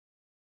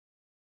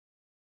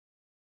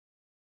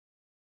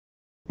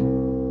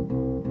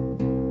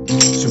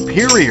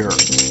Superior.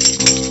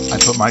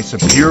 I put my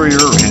superior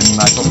in,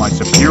 I put my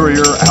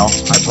superior out,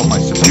 I put my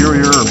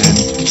superior in,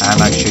 and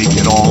I shake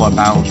it all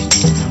about.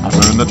 I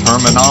learn the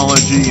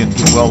terminology and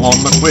do well on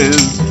the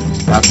quiz.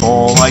 That's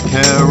all I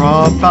care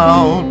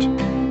about.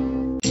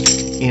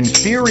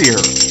 Inferior.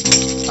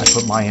 I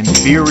put my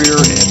inferior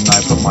in,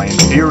 I put my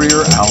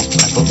inferior out,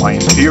 I put my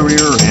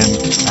inferior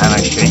in, and I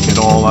shake it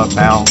all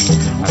about.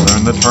 I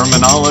learn the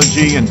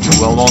terminology and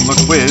do well on the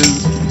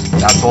quiz.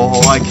 That's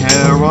all I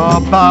care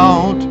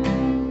about.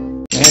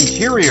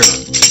 Anterior.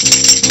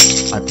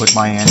 I put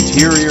my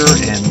anterior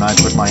in, I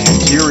put my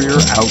anterior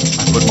out,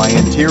 I put my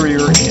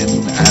anterior in,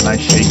 and I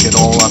shake it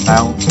all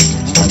about.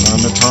 I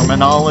learn the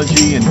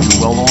terminology and do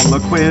well on the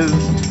quiz.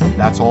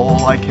 That's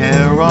all I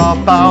care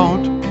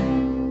about.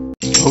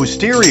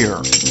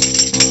 Posterior.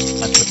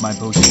 I put my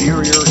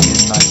posterior in,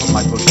 I put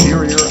my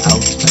posterior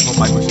out, I put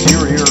my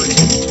posterior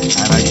in,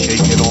 and I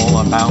shake it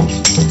all about.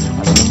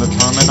 I learn the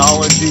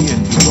terminology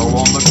and do well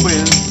on the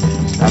quiz.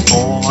 That's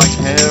all I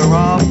care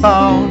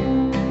about.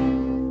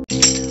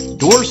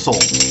 Dorsal.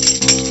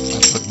 I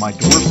put my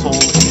dorsal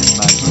in,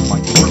 I put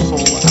my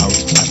dorsal out,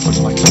 I put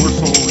my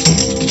dorsal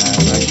in,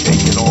 and I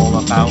shake it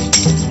all about.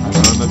 I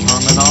learn the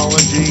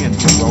terminology and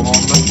do well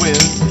on the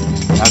quiz.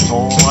 That's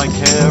all I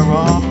care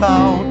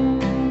about.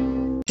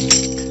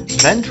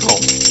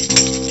 Ventral.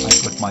 I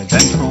put my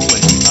ventral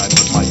in, I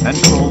put my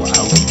ventral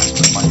out, I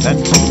put my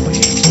ventral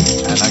in,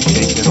 and I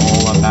shake it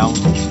all about.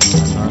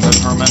 I learn the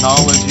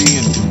terminology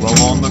and do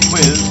well on the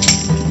quiz.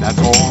 That's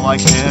all I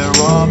care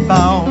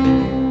about.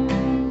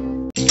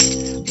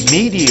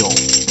 Medial.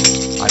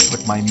 I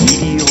put my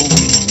medial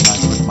in, I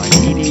put my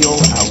medial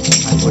out,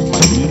 I put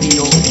my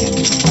medial in,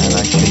 and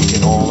I shake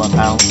it all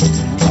about.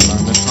 I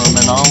learn the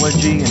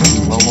terminology and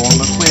do well on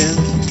the quiz.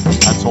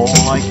 That's all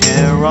I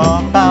care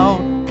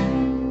about.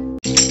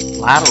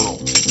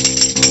 Lateral.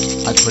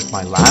 I put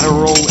my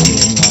lateral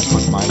in, I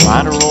put my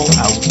lateral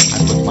out, I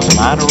put my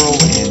lateral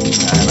in,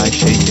 and I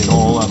shake it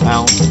all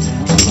about.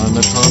 I learn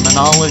the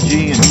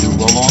terminology and do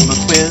well on the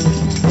quiz.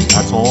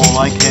 That's all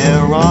I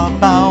care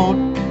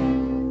about.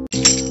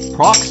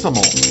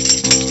 Proximal.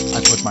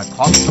 I put my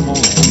proximal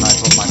in, I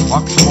put my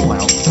proximal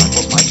out, I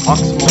put my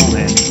proximal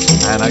in,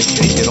 and I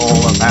shake it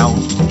all about.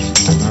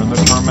 I learn the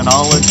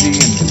terminology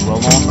and do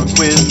well on the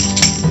quiz.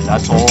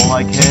 That's all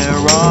I care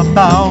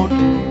about.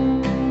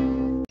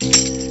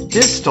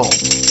 Distal.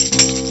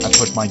 I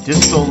put my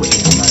distal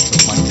in, I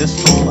put my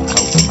distal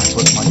out, I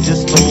put my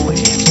distal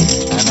in,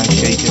 and I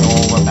shake it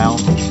all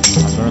about.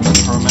 I learn the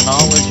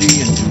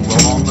terminology and do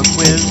well on the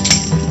quiz.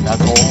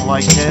 That's all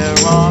I care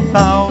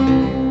about.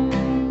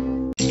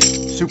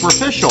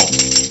 Superficial.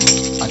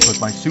 I put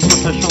my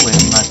superficial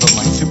in, I put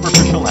my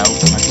superficial out,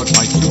 I put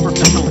my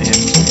superficial in,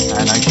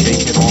 and I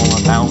shake it all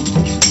about.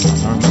 I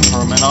learn the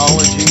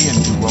terminology and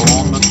do well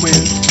on the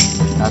quiz.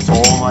 That's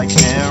all I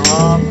care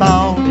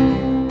about.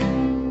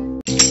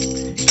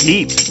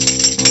 Deep.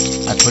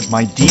 I put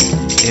my deep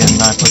in,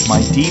 I put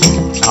my deep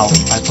out,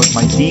 I put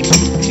my deep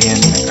in,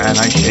 and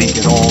I shake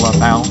it all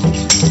about.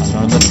 I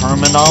learn the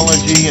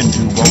terminology and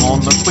do well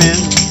on the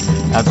quiz.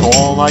 That's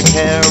all I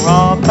care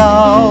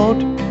about.